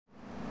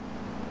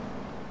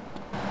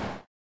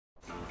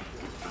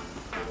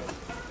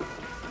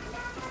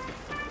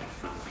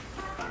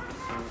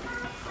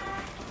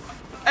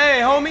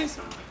homies.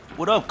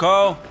 What up,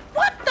 Carl?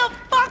 What the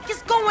fuck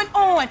is going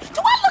on?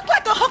 Do I look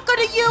like a hooker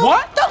to you?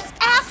 What? Those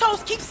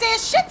assholes keep saying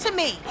shit to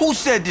me. Who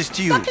said this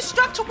to you? The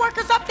construction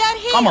workers up that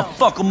hill. I'ma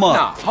fuck them up.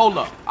 Nah, hold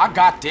up. I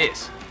got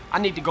this. I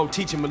need to go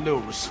teach him a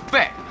little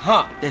respect,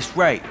 huh? That's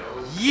right.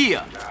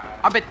 Yeah.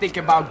 I've been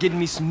thinking about getting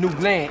me some new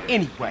land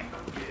anyway.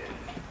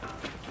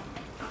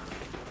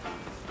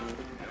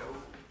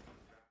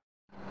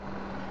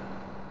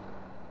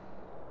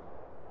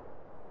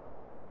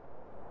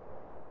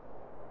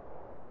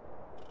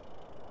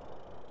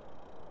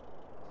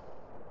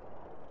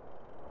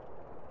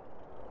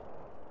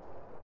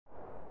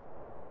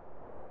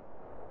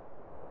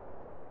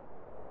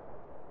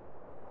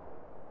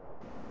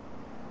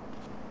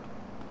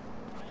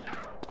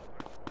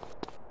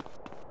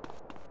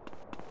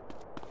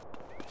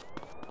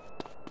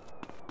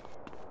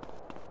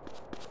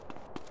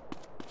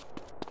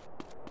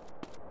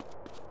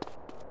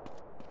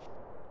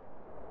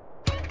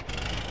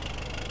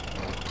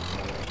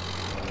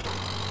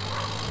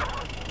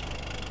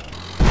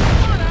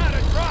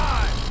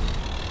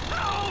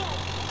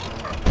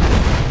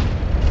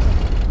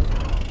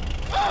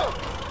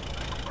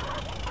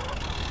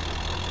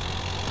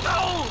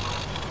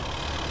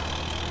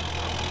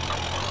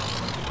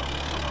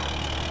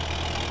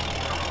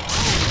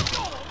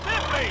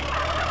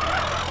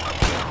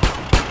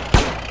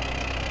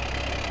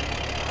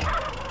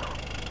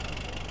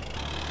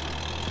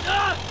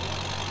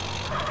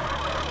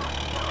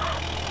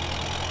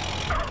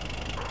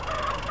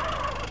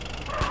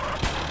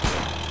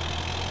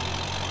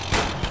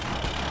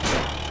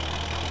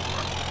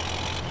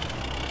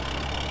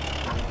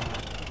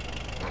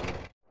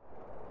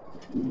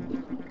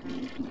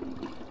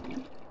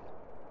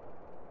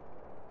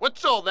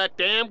 What's all that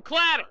damn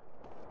clatter?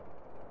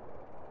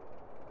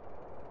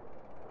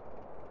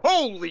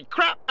 Holy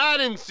crap, I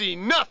didn't see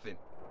nothing!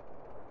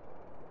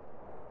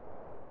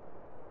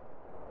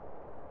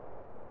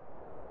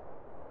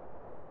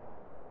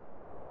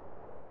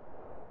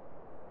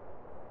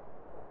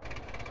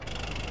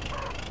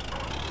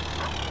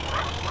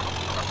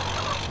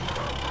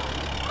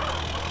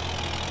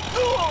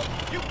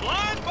 You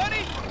blind,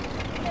 buddy?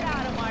 Get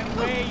out of my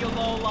way, you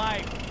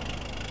lowlife!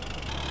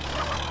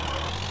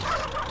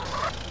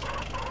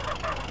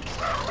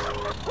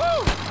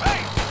 Woo!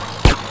 Hey!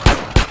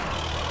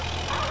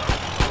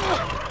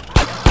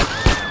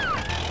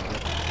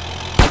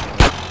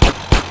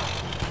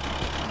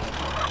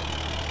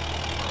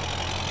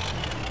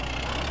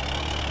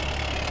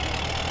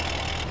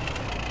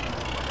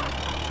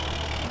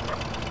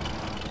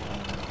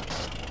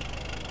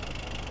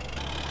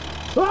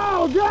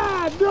 Oh,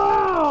 God,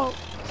 no!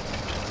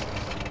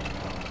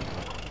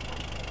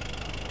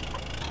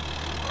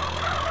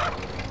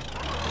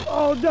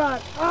 Oh,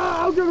 God!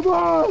 I'm gonna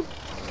blow!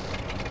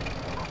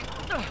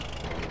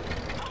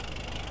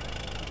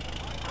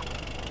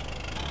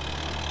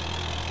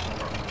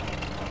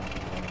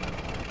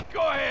 Go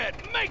ahead,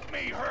 make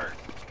me hurt!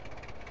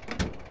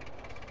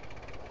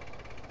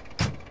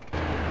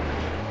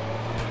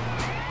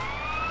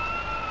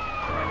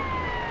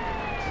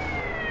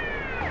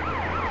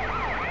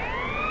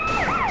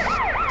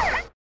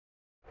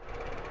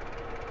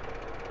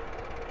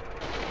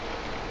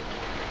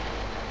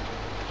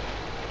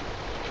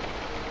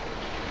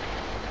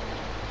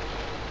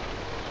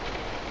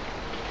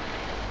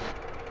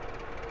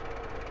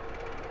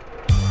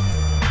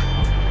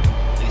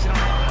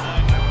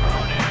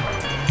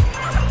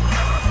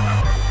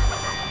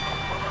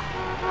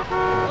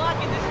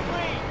 Blocking the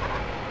street!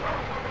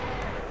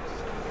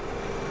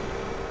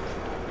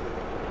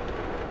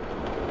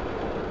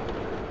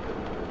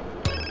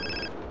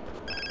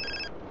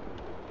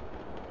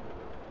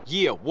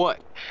 Yeah, what?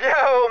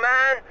 Yo,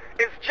 man,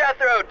 it's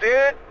Jethro,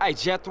 dude. Hey,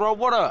 Jethro,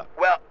 what up?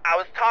 Well, I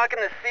was talking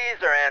to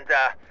Caesar and,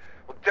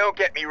 well, don't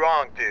get me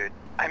wrong, dude.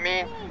 I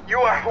mean, you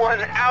are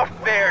one out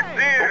there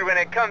dude when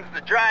it comes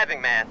to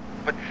driving, man.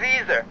 But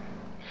Caesar,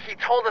 he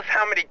told us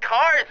how many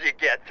cars you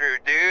get through,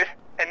 dude.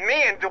 And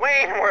me and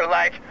Dwayne were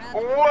like,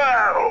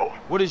 whoa!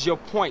 What is your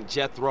point,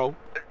 Jethro?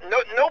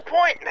 No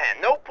point,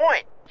 man, no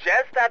point.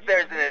 Just that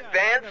there's an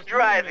advanced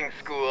driving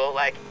school,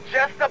 like,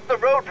 just up the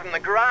road from the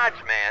garage,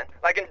 man.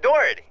 Like in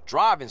Doherty.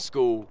 Driving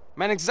school?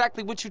 Man,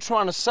 exactly what you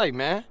trying to say,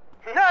 man?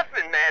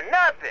 Nothing, man,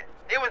 nothing.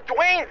 It was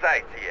Dwayne's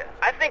idea.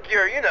 I think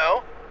you're, you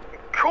know,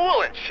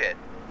 cool and shit.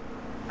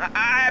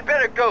 I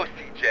better go,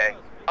 CJ.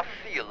 I'll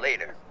see you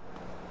later.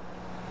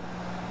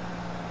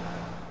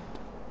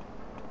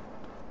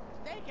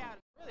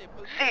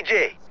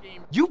 CJ.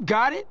 You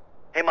got it?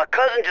 Hey, my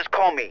cousin just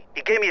called me.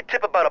 He gave me a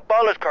tip about a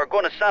baller's car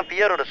going to San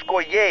Fierro to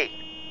score yay.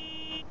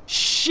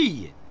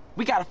 Shit.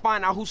 We gotta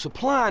find out who's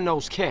supplying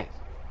those cats.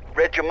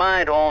 Read your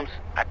mind, Holmes.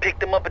 I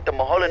picked him up at the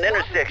Mulholland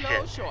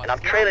intersection, and I'm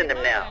trailing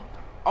him now.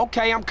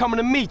 Okay, I'm coming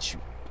to meet you.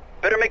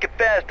 Better make it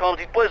fast, Holmes.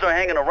 These boys are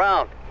hanging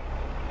around.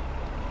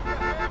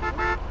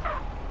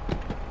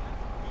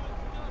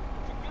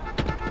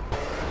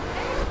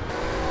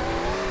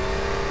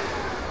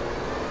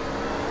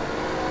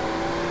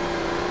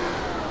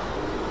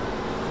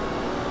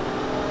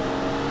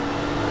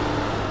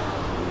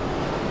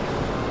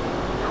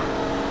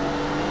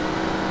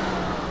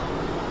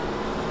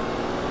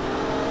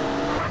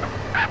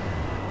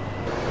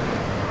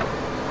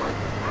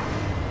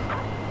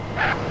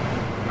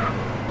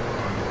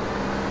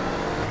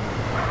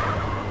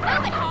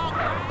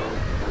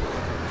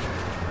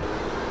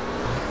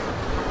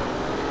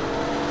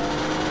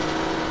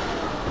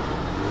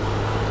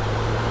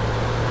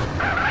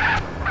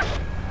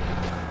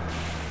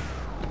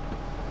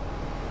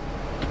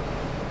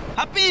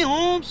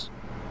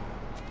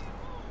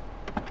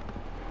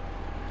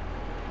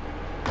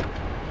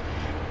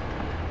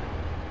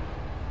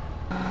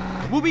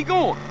 Where we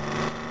going?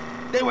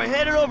 They were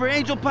headed over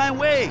Angel Pine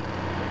Way.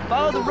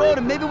 Follow the road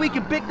and maybe we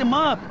can pick them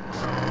up.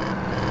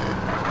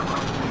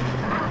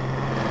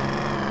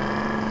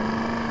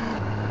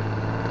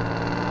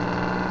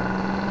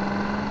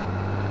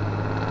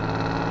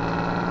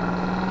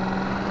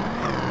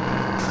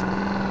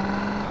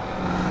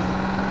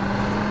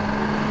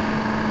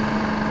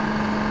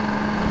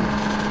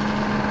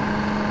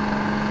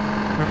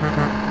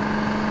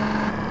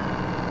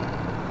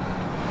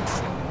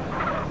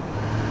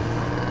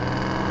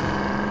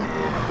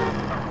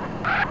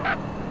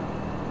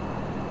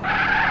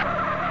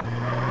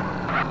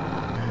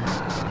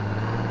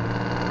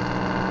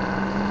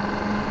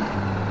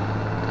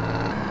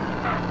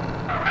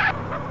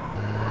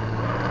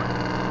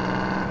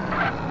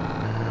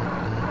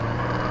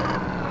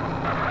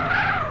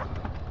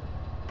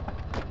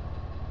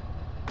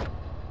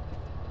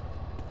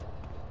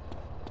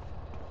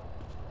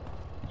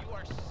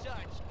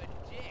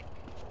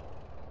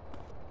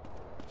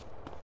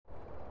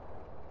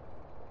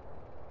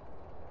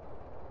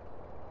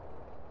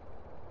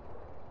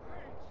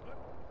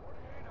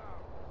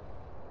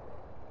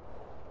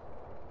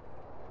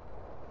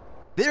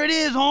 There it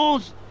is,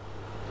 Holmes.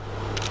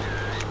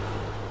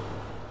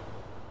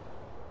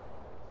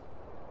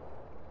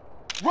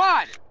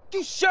 Ryder,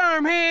 you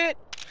shermhead.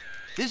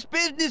 This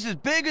business is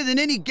bigger than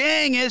any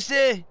gang,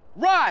 ese.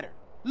 Ryder,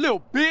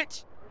 little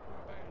bitch.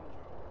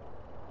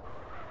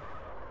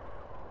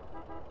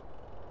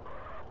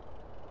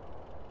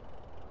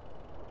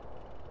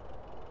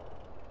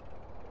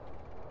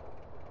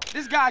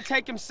 This guy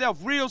take himself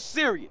real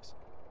serious.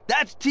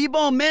 That's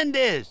T-Bone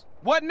Mendez.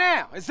 What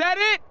now? Is that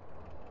it?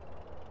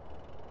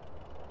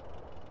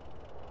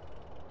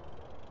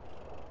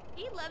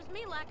 He loves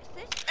me like a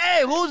sister.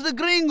 Hey, who's the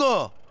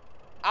gringo?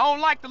 I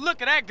don't like the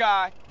look of that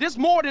guy. This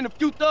more than a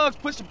few thugs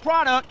pushing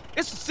product.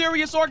 It's a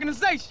serious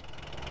organization.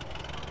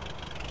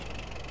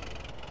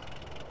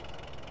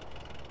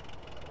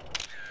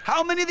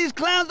 How many of these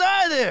clowns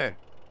are there?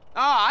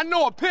 I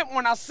know a pimp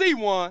when I see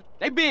one.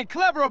 They being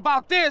clever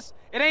about this.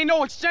 It ain't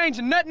no exchange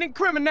of nothing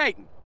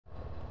incriminating.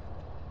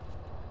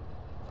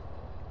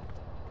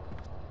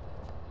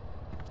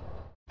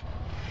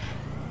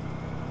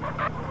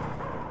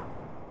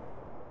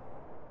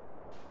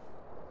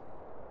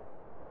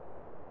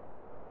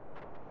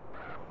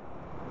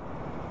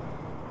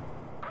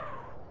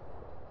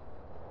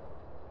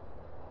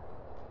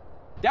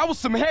 That was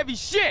some heavy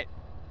shit.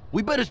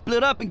 We better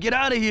split up and get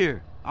out of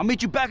here. I'll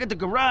meet you back at the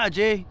garage,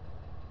 eh?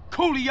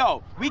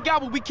 Coolio, we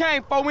got what we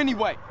came for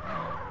anyway.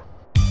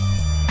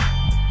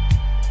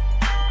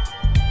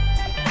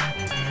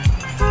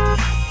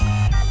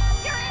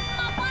 You're in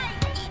my way,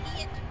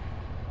 idiot.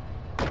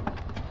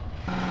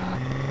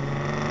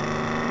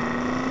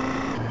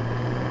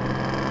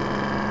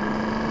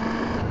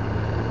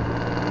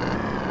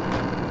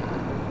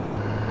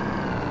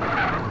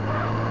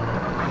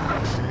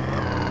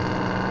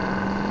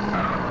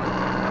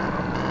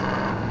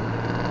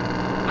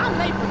 I'm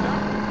late for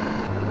that.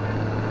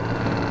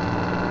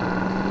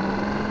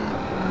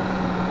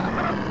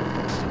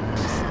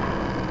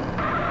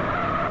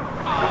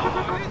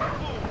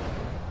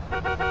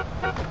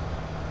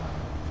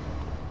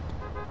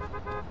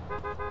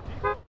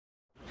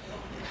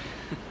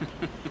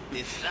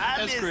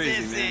 That's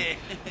crazy, man.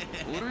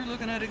 What are we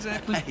looking at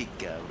exactly? Ay,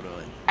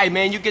 cabrón. Hey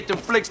man, you get them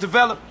flicks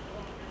developed?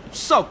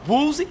 What's up,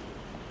 Woolsey?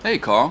 Hey,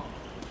 Carl.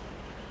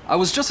 I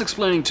was just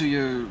explaining to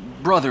your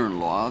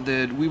brother-in-law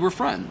that we were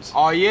friends.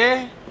 Oh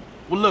yeah?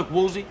 Well look,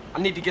 Woolsey, I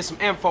need to get some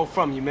info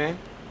from you, man.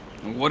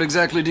 What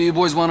exactly do you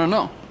boys want to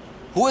know?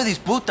 Who are these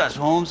putas,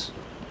 Holmes?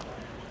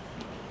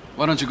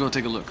 Why don't you go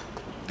take a look?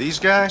 These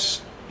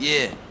guys?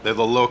 Yeah. They're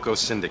the Loco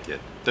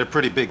Syndicate. They're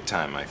pretty big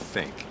time, I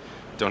think.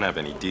 Don't have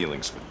any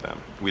dealings with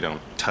them. We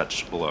don't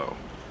touch blow.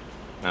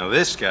 Now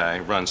this guy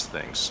runs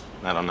things.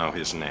 I don't know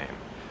his name.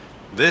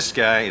 This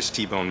guy is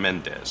T-Bone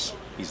Mendez.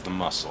 He's the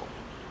muscle.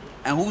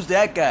 And who's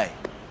that guy?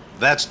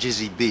 That's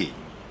Jizzy B.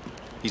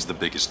 He's the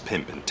biggest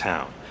pimp in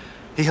town.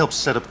 He helps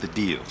set up the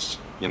deals.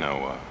 You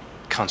know,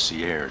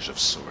 concierge of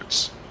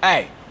sorts.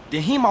 Hey,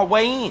 did he my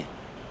way in?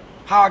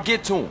 How I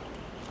get to him?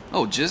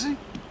 Oh, Jizzy?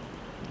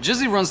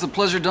 Jizzy runs the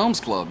Pleasure Domes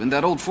Club in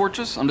that old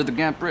fortress under the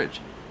Gant Bridge.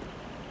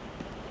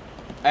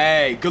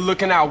 Hey, good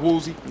looking out,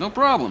 Woolsey. No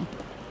problem.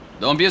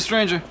 Don't be a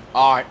stranger.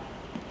 All right.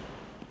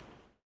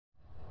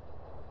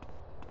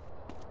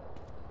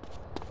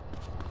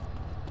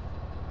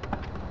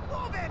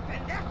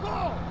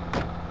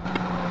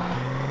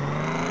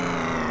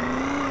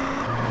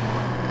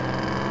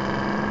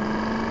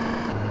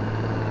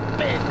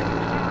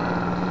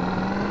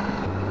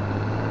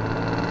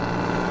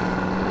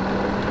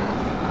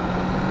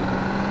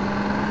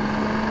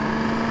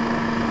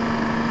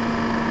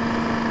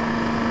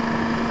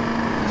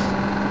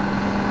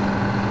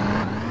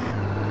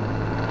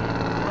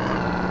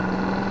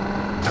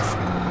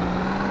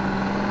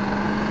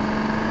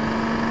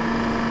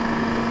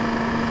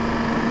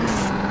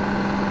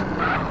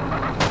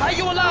 How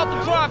you allowed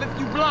to drive if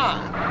you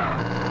blind?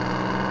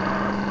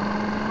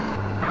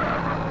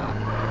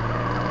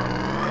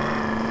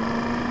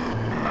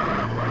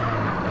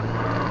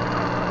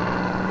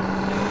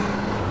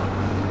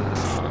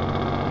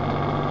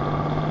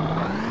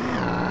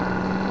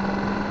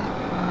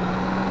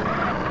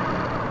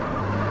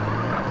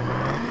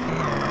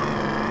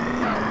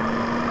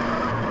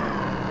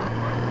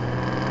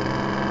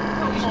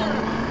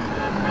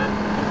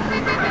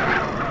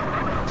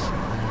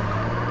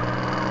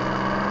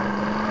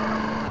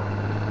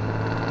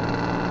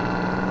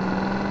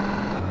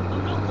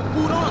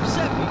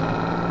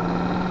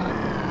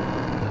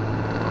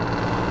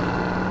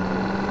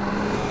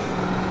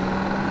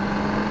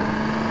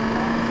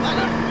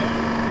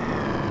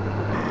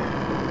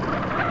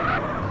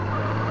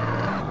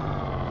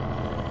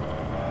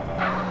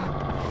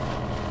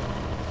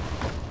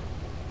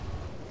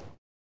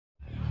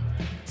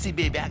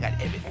 See, baby, I got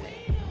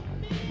everything.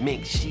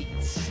 Mink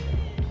sheets,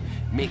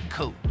 mink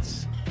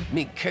coats,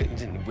 mink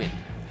curtains in the window.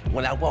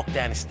 When I walk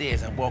down the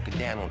stairs, I'm walking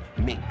down on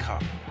mink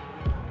carpet.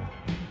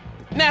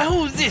 Now,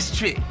 who's this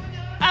trick?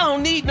 I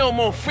don't need no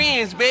more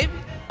friends, baby.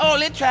 All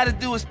they try to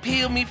do is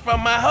peel me from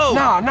my hoe.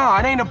 Nah,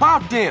 it ain't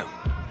about them.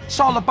 It's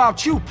all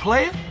about you,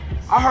 player.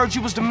 I heard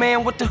you was the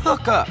man with the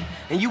hookup,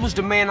 and you was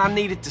the man I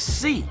needed to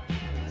see.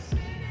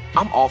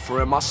 I'm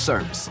offering my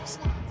services.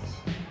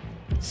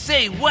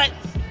 Say what?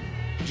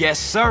 Yes,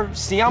 sir.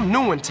 See, I'm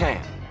new in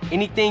town.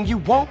 Anything you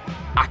want,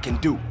 I can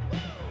do.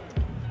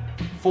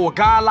 For a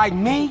guy like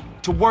me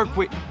to work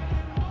with,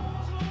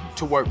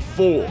 to work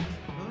for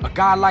a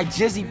guy like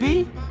Jizzy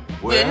B?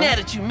 Well, now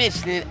that you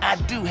mention it, I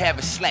do have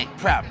a slight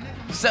problem.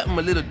 Something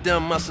a little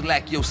dumb muscle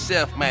like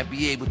yourself might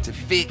be able to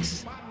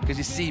fix. Cause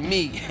you see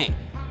me,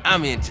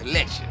 I'm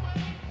intellectual.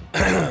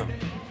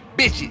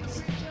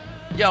 Bitches,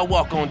 y'all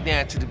walk on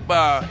down to the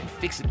bar and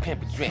fix a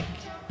pimp a drink.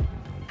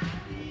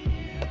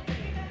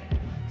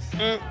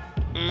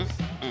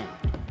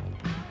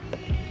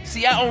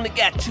 See, I only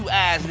got 2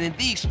 eyes, and in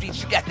these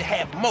streets, you got to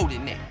have more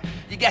than that.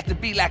 You got to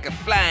be like a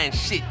flying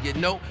shit, you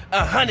know?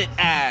 100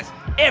 eyes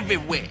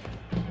everywhere.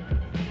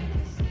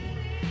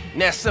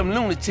 Now, some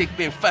lunatic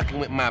been fucking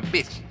with my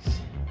bitches.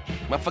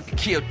 Motherfucker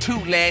killed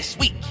 2 last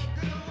week.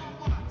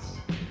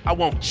 I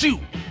want you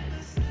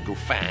to go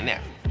find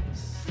out.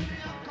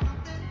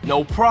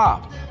 No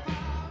problem.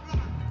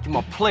 You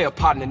my player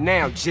partner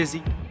now,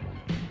 Jizzy.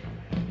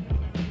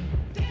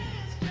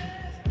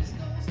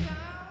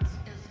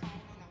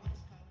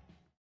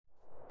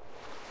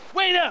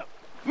 Wait up!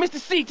 Mr.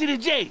 C to the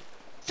J.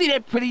 See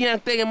that pretty young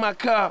thing in my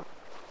car?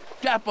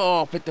 Drop her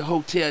off at the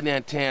hotel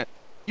downtown.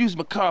 Use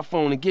my car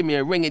phone and give me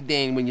a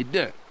ring-a-ding when you're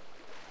done.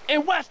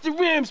 And watch the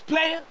rims,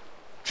 player.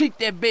 Treat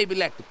that baby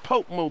like the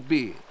Pope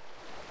Mobile.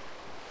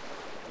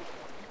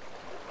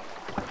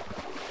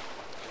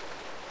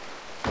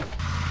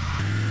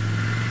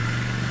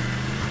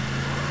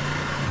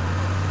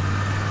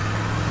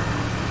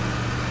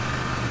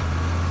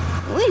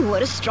 Uy,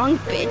 what a strong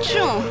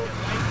pecho.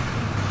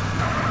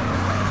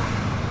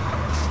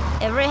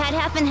 Ever had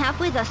half and half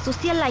with a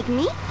sucia like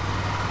me?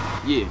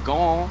 Yeah, go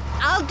on.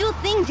 I'll do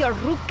things your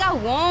ruca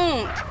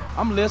won't.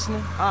 I'm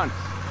listening, honest.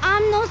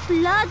 I'm no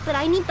slut, but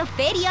I need the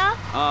feria.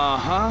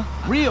 Uh-huh.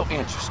 Real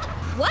interesting.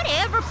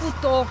 Whatever,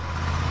 puto.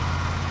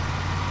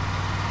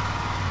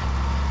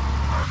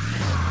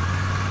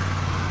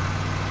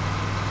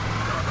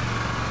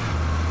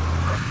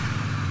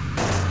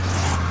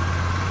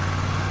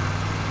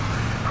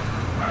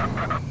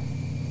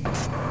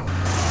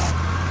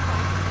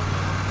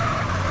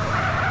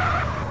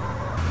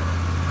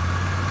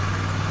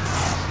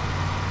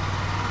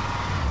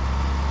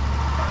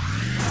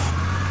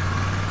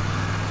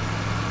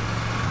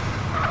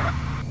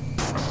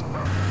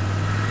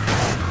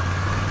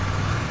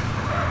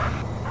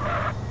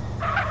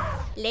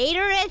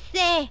 Later,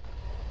 ese.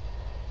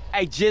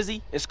 Hey,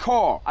 Jizzy, it's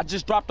Carl. I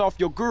just dropped off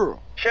your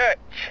girl. Church,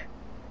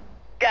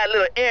 got a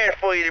little errand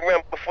for you to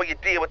run before you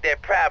deal with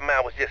that problem I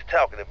was just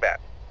talking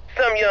about.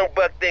 Some young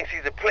buck thinks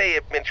he's a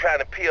player been trying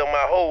to peel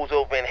my hoes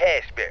over in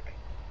Hashberry.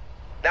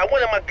 Now,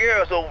 one of my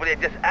girls over there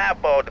just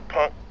eyeballed the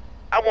punk.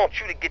 I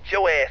want you to get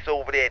your ass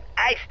over there and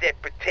ice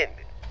that pretender.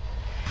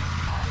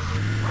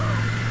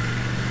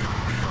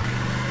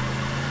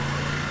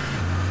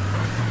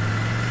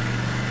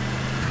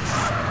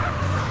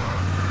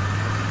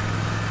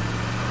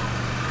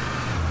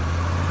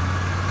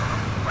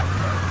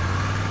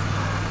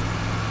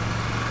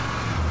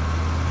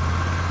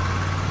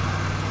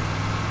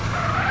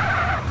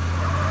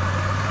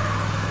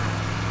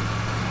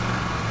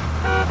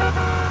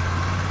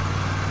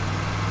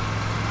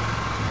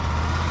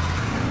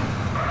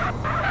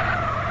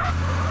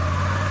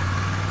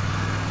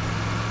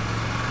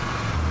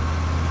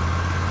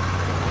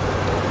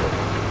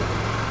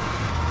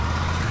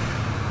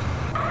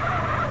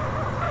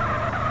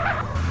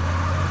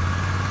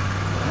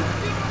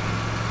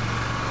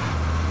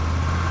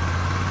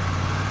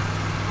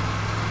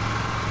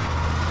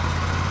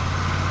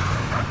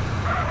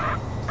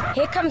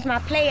 Here comes my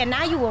player.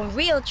 Now you in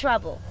real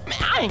trouble. Man,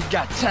 I ain't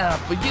got time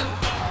for you.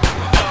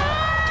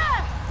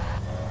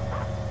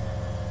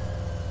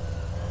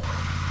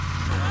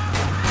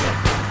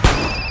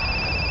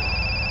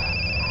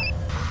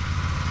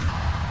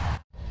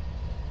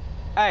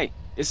 Hey,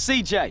 it's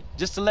CJ.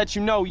 Just to let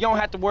you know, you don't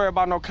have to worry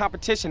about no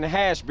competition in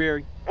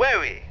Hashberry.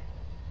 Worried?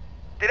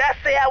 Did I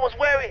say I was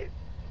worried?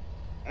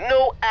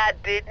 No, I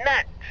did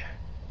not.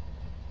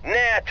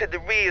 Now to the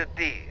real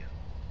deal.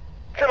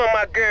 Some of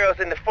my girls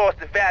in the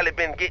Foster Valley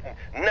been getting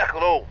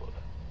knuckled over.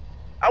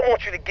 I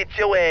want you to get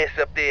your ass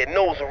up there and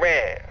nose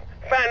around.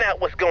 Find out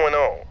what's going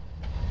on.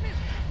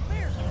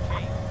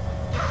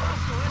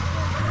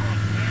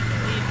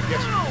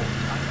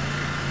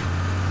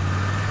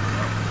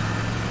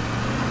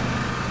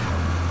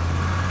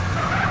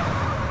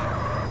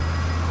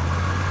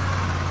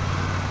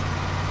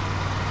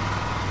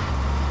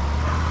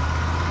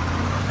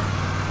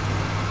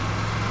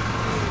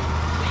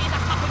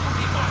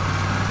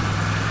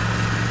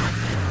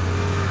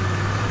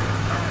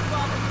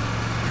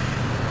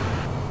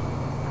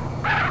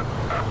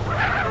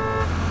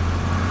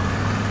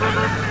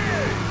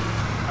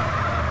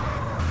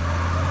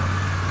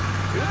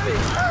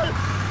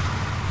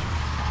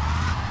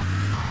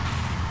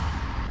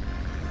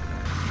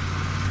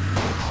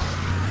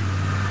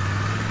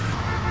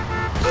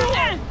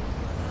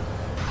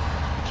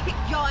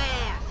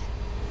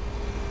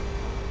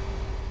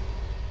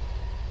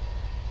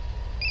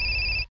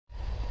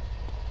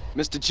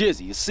 Mr.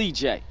 Jizzy, it's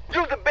CJ.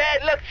 You's a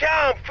bad luck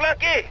charm,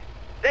 flunky.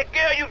 That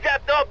girl you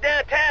dropped off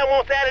downtown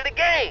wants out of the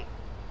game.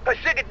 Her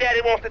sugar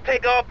daddy wants to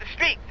take her off the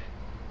streets.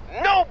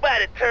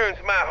 Nobody turns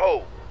my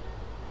hoe.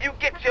 You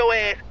get your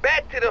ass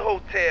back to the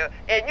hotel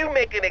and you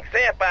make an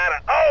example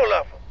out of all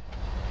of them.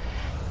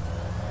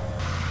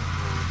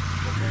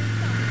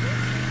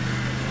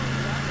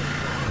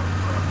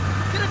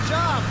 Get a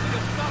job, you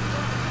fuck.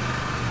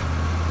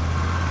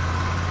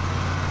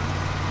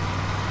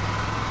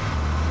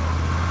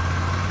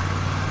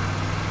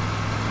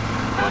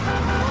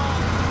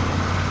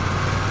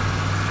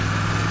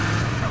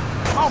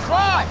 All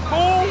right,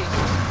 fool!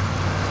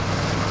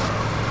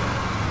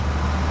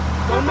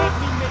 Don't make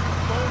me make a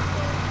phone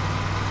call.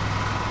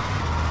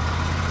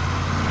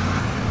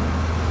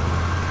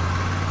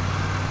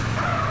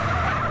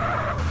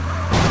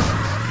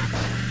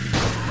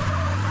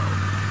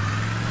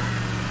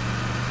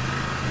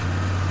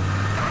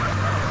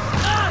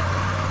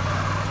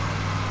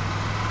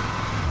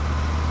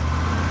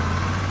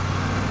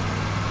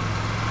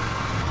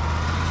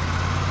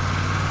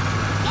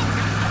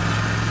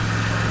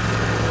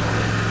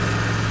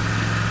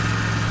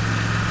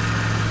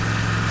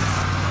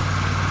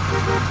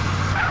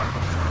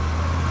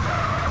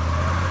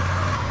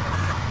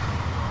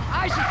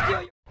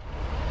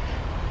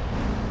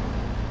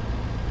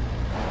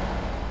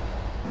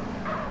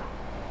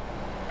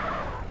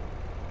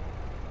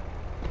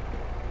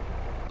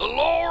 The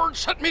Lord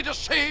sent me to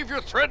save your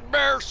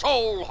threadbare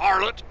soul,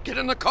 harlot. Get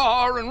in the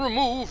car and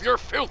remove your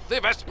filthy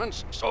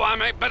vestments, so I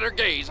may better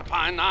gaze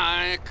upon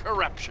thy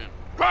corruption.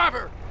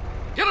 Driver,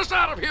 get us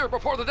out of here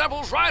before the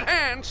devil's right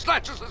hand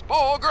snatches this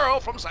poor girl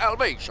from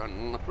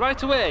salvation.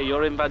 Right away,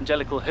 your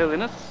evangelical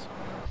holiness.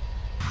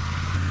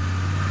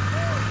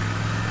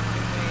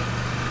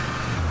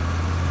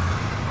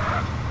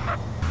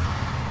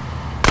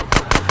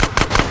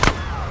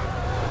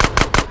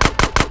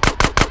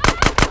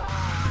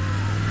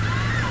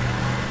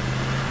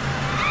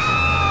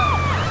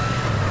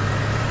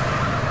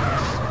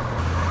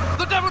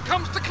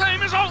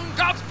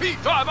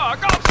 Godspeed, driver,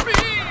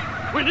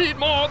 Godspeed! We need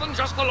more than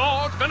just the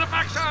Lord's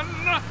benefaction.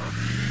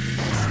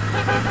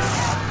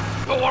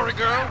 Don't worry,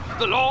 girl.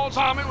 The Lord's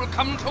army will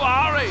come to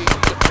our aid.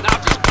 Now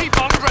just keep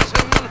on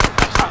dressing.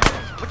 That's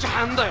right. Put your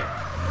hand there.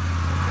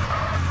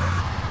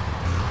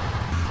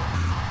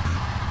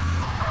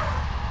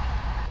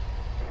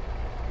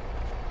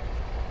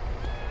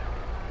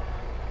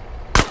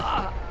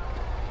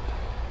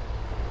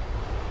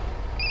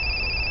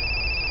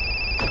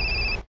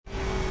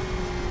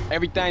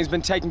 Everything's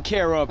been taken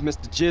care of,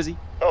 Mr. Jizzy.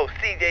 Oh,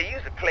 CJ,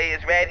 you's a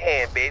player's right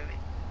hand, baby.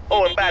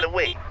 Oh, and by the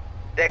way,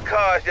 that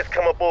car's just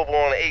come up over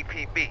on the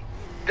APB.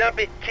 Dump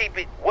it, keep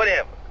it,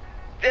 whatever.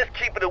 Just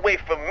keep it away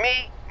from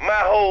me,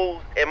 my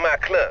hoes, and my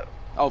club.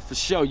 Oh, for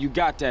sure, you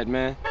got that,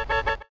 man.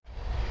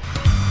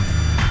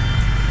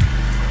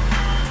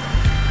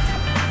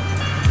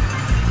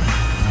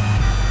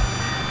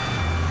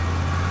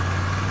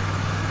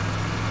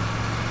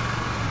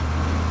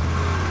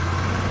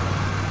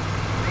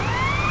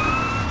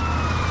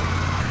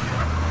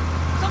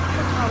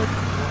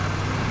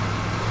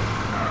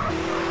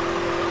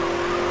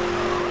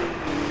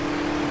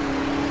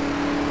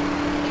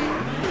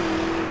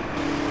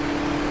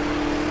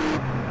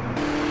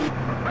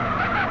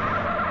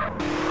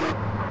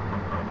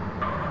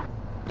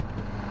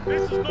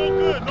 This is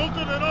no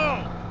good at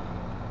all.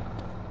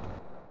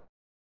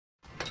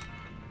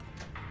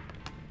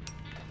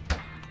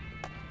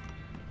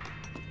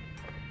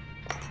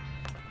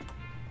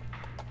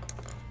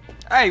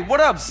 Hey, what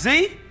up,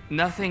 Z?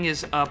 Nothing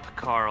is up,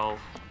 Carl,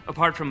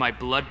 apart from my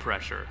blood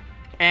pressure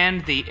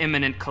and the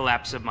imminent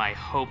collapse of my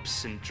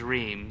hopes and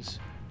dreams.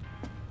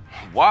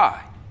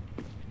 Why?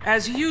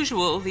 As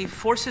usual, the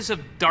forces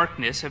of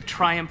darkness have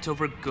triumphed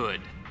over good.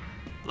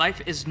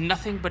 Life is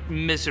nothing but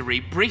misery,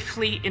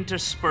 briefly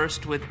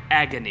interspersed with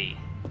agony.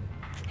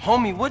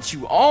 Homie, what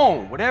you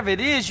on? Whatever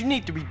it is, you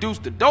need to reduce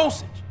the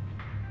dosage.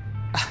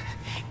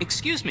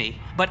 Excuse me,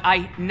 but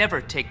I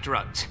never take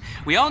drugs.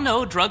 We all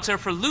know drugs are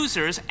for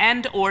losers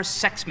and/or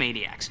sex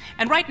maniacs.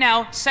 And right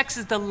now, sex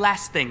is the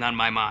last thing on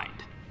my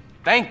mind.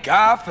 Thank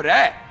God for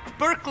that.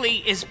 Berkeley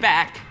is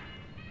back.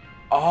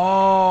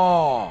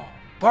 Oh,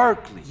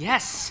 Berkeley.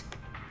 Yes.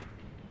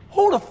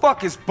 Who the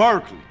fuck is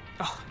Berkeley?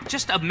 Oh,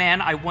 just a man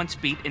I once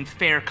beat in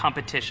fair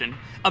competition.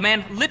 A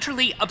man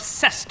literally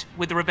obsessed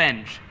with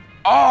revenge.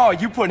 Oh,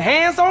 you putting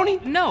hands on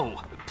him?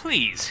 No,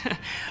 please.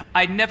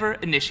 I never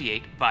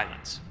initiate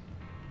violence.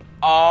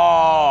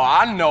 Oh,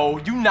 I know.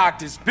 You knocked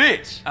this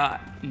bitch.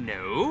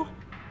 No.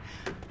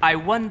 I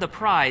won the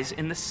prize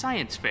in the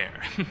science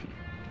fair.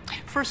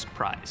 First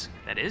prize,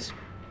 that is.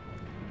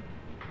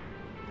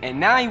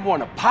 And now he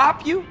wanna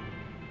pop you?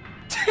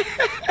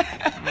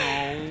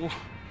 No.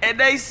 And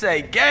they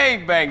say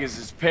gangbangers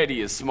is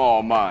petty and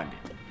small-minded.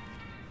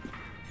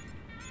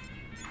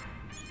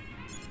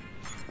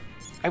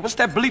 Hey, what's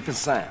that bleeping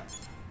sound?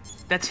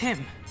 That's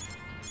him.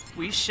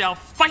 We shall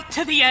fight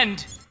to the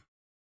end!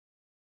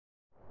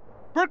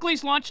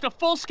 Berkeley's launched a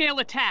full-scale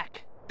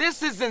attack.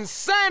 This is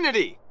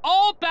insanity!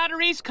 All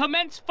batteries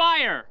commence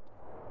fire!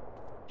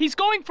 He's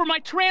going for my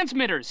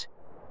transmitters.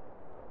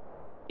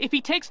 If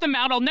he takes them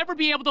out, I'll never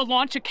be able to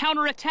launch a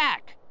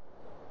counterattack.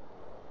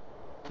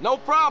 No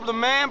problem,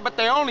 man, but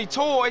they're only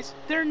toys.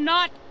 They're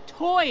not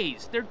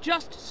toys. They're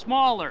just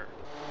smaller.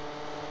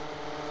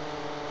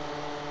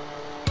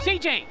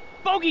 CJ,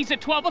 bogey's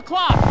at 12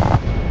 o'clock.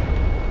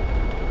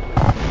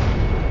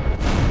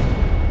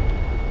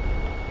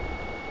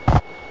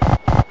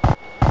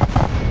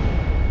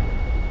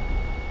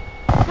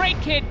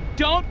 Great, kid.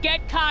 Don't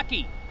get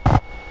cocky.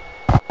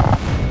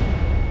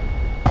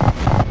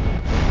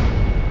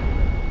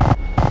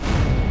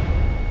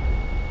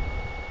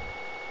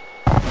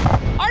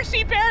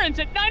 RC Barons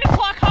at 9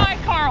 o'clock high,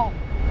 Carl.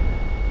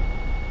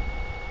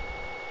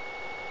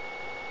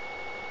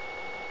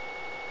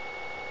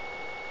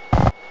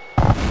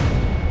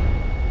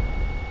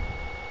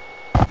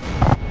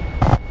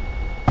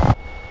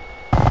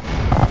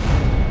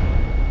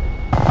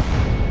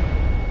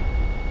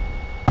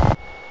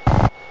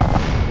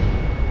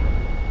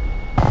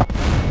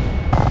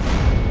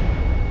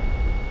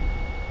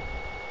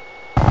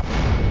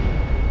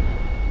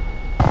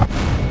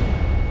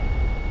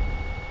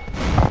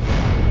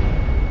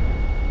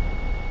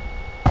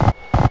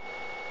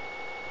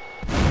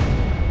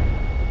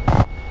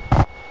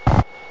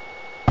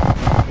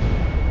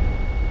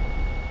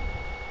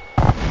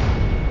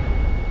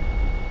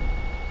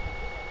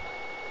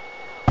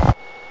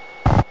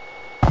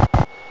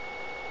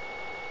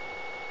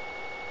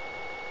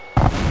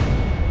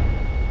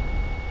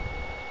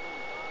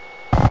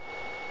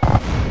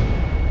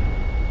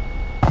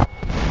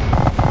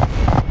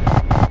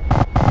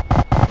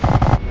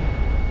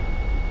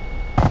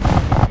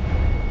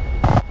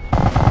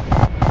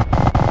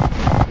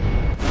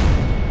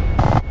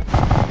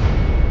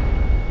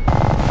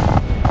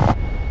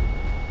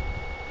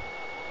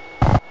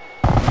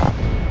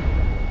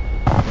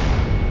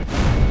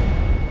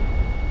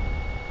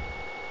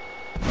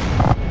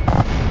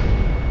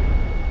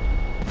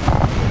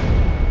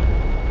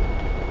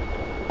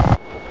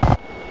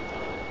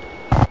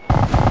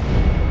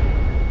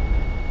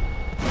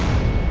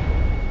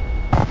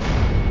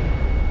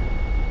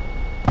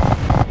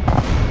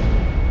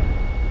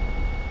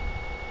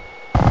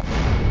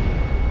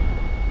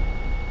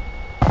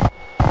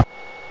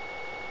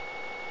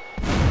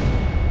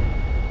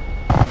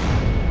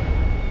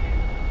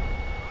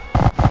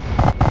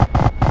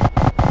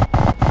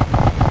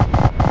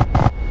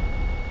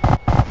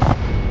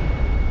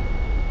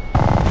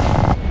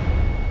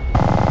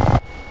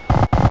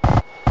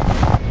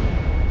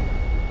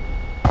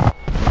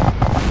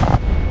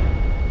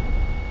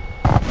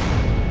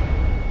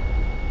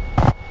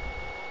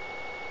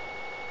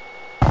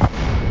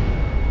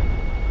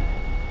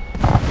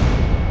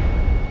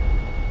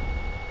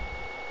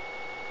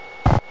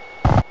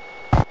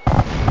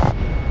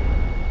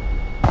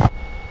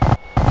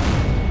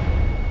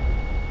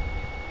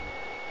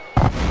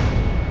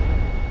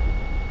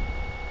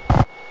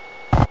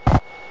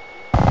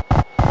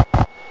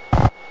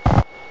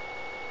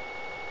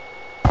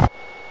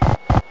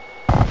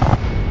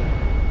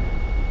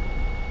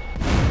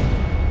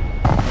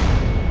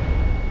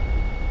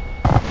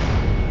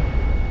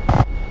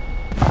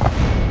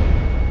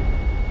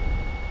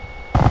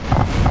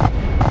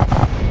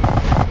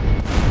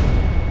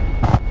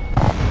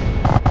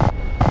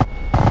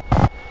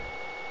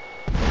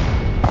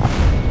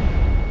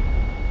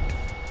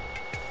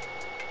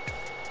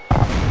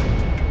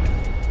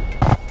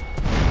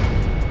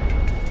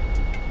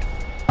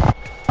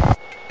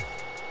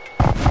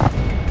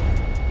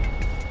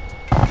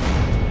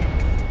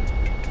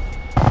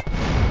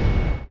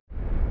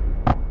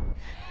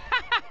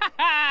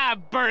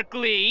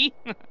 Berkeley.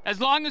 As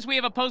long as we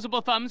have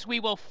opposable thumbs, we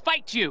will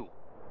fight you.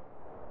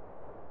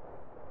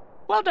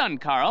 Well done,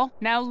 Carl.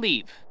 Now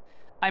leave.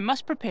 I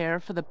must prepare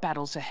for the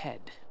battles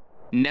ahead.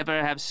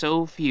 Never have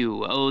so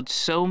few owed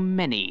so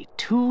many.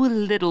 Too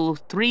little,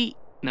 three...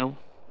 No,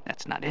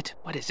 that's not it.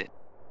 What is it?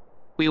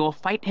 We will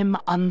fight him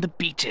on the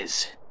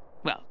beaches.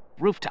 Well,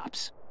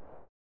 rooftops.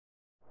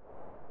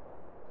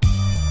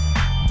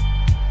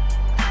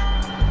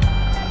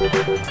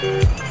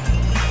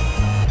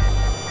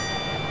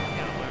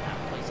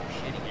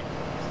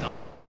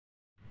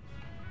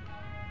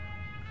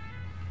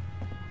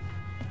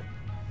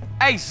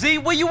 Hey, Z,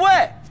 where you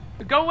at?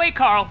 Go away,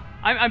 Carl.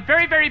 I'm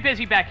very, very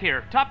busy back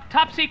here.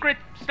 Top secret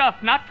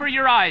stuff, not for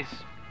your eyes.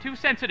 Too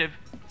sensitive.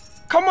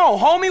 Come on,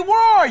 homie, where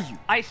are you?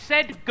 I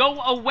said go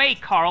away,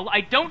 Carl.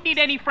 I don't need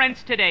any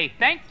friends today.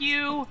 Thank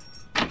you.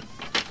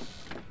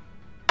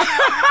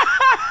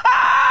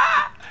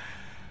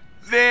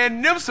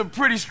 Man, them some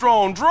pretty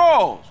strong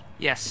draws.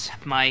 Yes,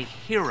 my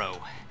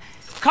hero.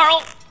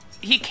 Carl,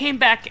 he came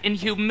back and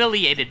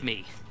humiliated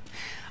me.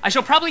 I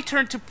shall probably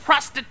turn to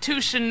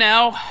prostitution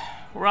now,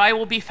 where I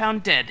will be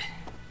found dead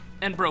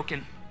and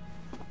broken.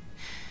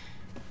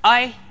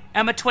 I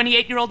am a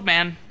 28-year-old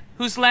man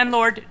whose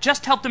landlord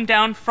just helped him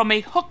down from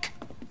a hook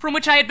from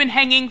which I had been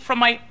hanging from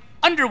my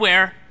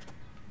underwear,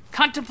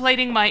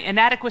 contemplating my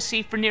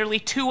inadequacy for nearly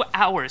 2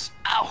 hours.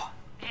 Ow,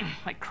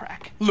 my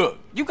crack. Look,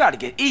 you gotta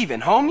get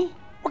even, homie.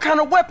 What kind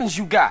of weapons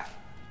you got?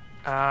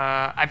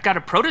 I've got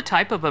a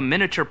prototype of a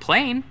miniature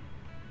plane.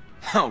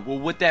 Well,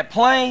 with that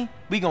plane,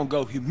 we gonna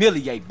go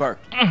humiliate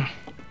Berkeley.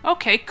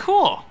 Okay,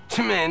 cool.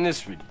 Man,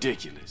 this is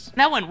ridiculous.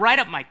 That went right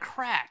up my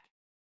crack.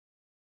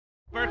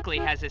 Berkeley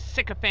has his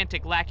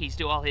sycophantic lackeys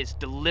do all his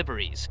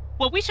deliveries.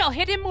 Well, we shall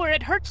hit him where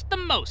it hurts the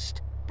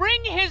most.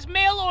 Bring his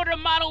mail-order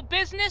model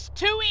business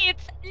to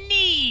its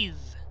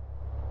knees.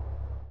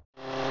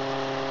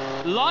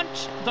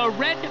 Launch the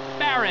Red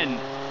Baron.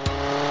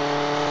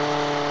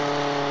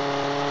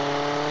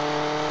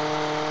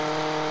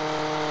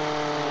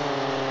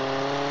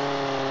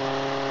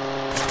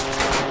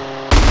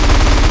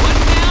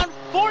 One down,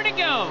 4 to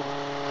go.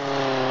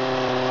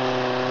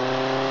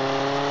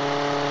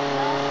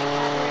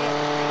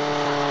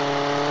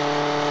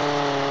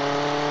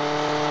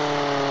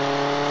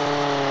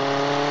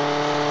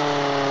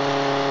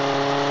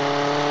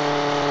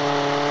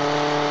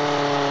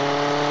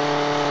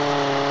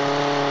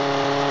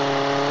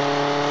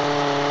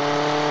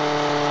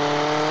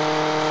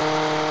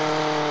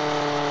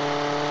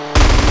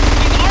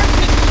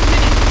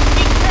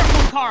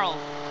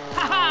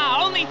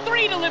 Only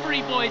 3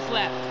 delivery boys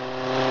left.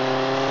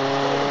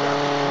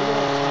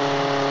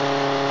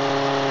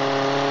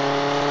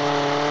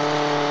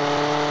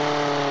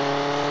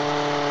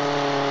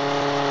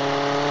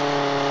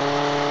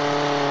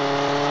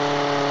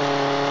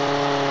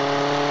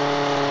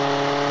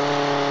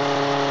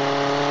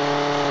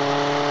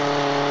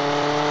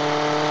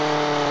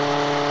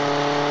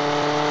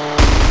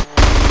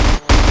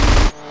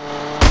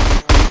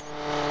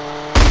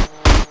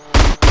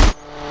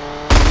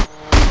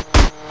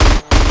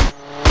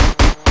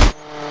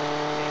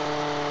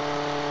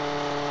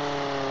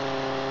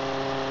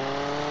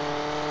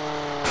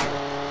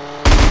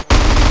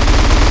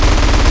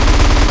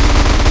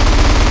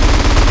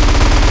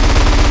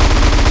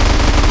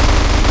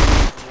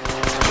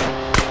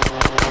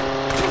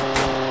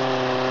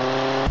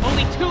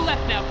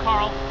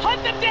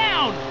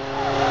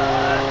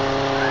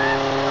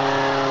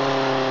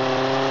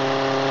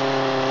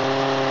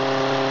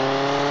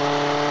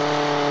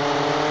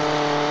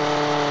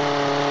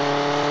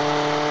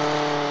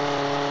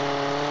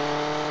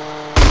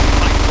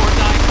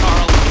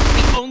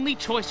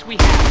 Choice we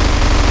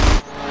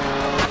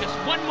have. Just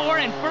one more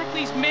and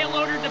Berkeley's mail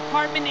order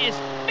department is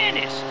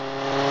finished.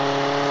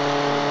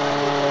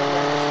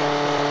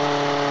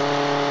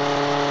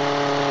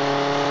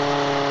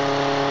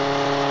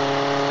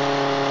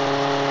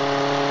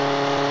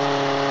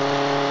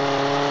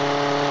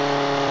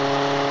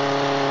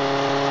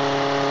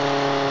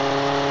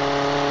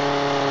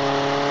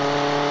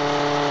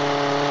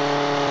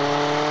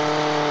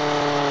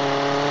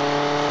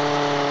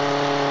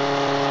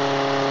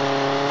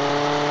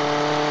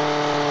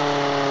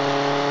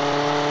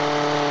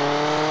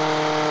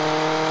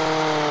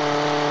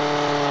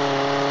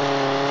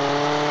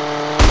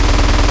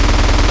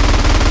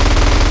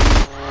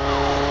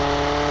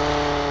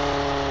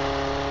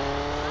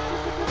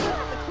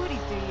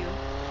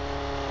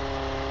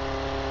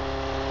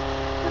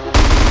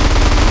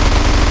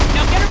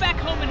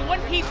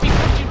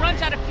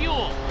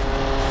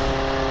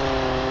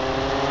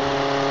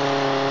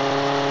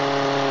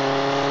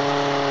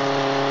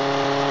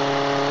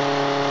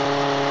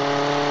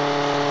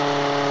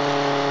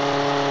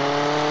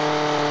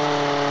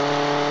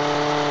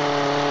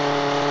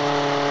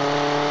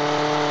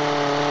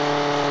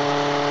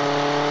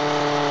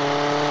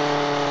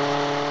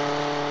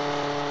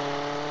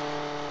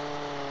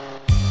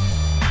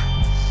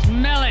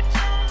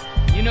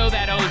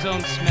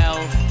 Ozone smell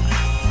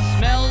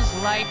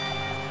smells like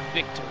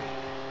victory.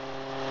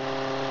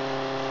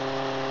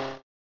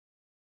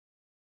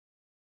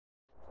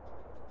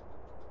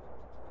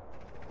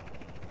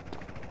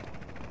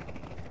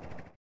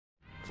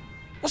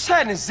 What's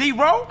happening,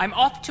 Zero? I'm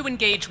off to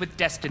engage with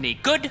destiny,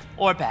 good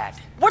or bad.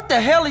 What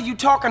the hell are you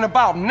talking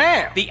about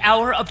now? The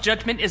hour of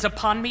judgment is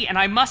upon me, and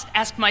I must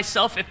ask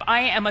myself if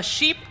I am a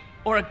sheep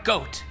or a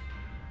goat.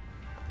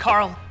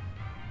 Carl,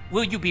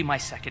 will you be my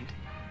second?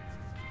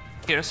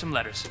 Here are some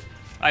letters.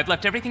 I've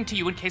left everything to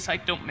you in case I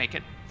don't make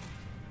it.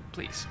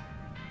 Please.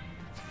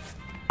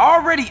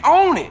 Already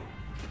own it.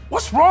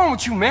 What's wrong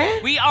with you,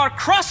 man? We are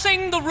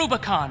crossing the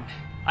Rubicon.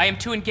 I am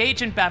to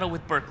engage in battle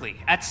with Berkeley.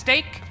 At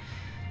stake,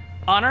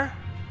 honor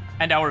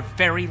and our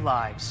very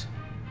lives.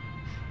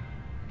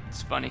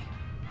 It's funny.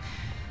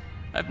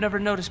 I've never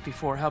noticed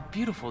before how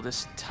beautiful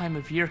this time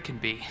of year can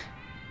be.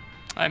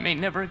 I may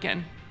never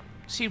again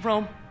see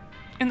Rome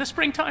in the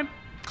springtime.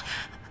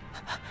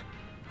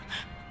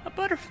 A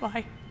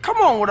butterfly. Come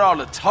on with all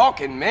the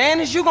talking,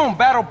 man. Is you gonna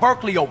battle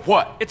Berkeley or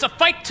what? It's a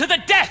fight to the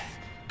death!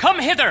 Come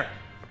hither!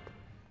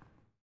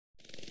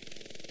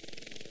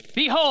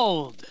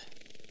 Behold,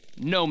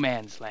 no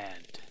man's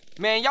land.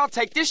 Man, y'all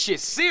take this shit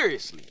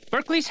seriously.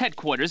 Berkeley's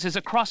headquarters is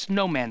across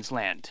no man's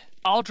land.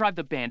 I'll drive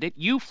the bandit,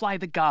 you fly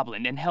the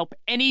goblin, and help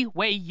any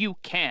way you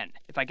can.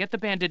 If I get the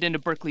bandit into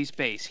Berkeley's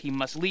base, he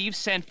must leave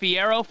San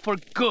Fierro for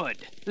good.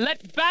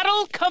 Let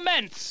battle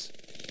commence!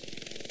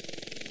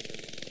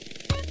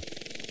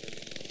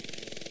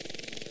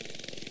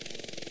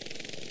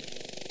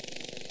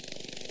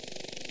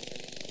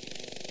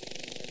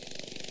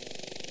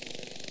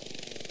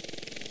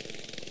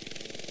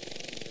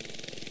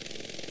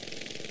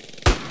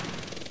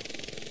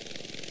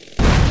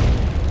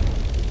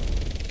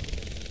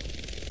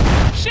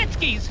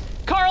 Shitskis!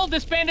 Carl,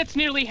 this bandit's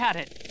nearly had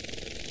it.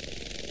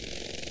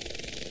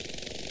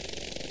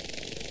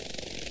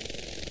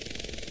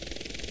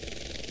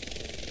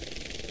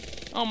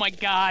 Oh my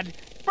god.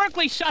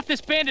 Berkeley shot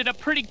this bandit up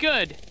pretty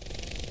good.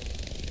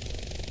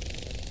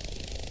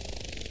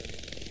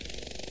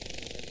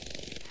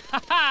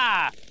 Ha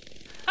ha!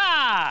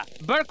 Ha!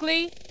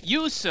 Berkeley,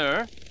 you,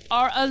 sir,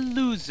 are a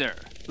loser.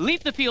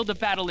 Leave the field of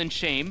battle in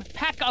shame,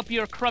 pack up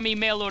your crummy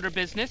mail-order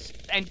business,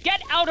 and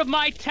get out of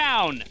my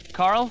town!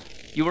 Carl,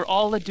 you are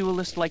all a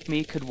duelist like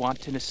me could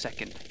want in a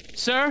second.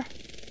 Sir,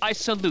 I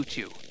salute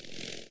you.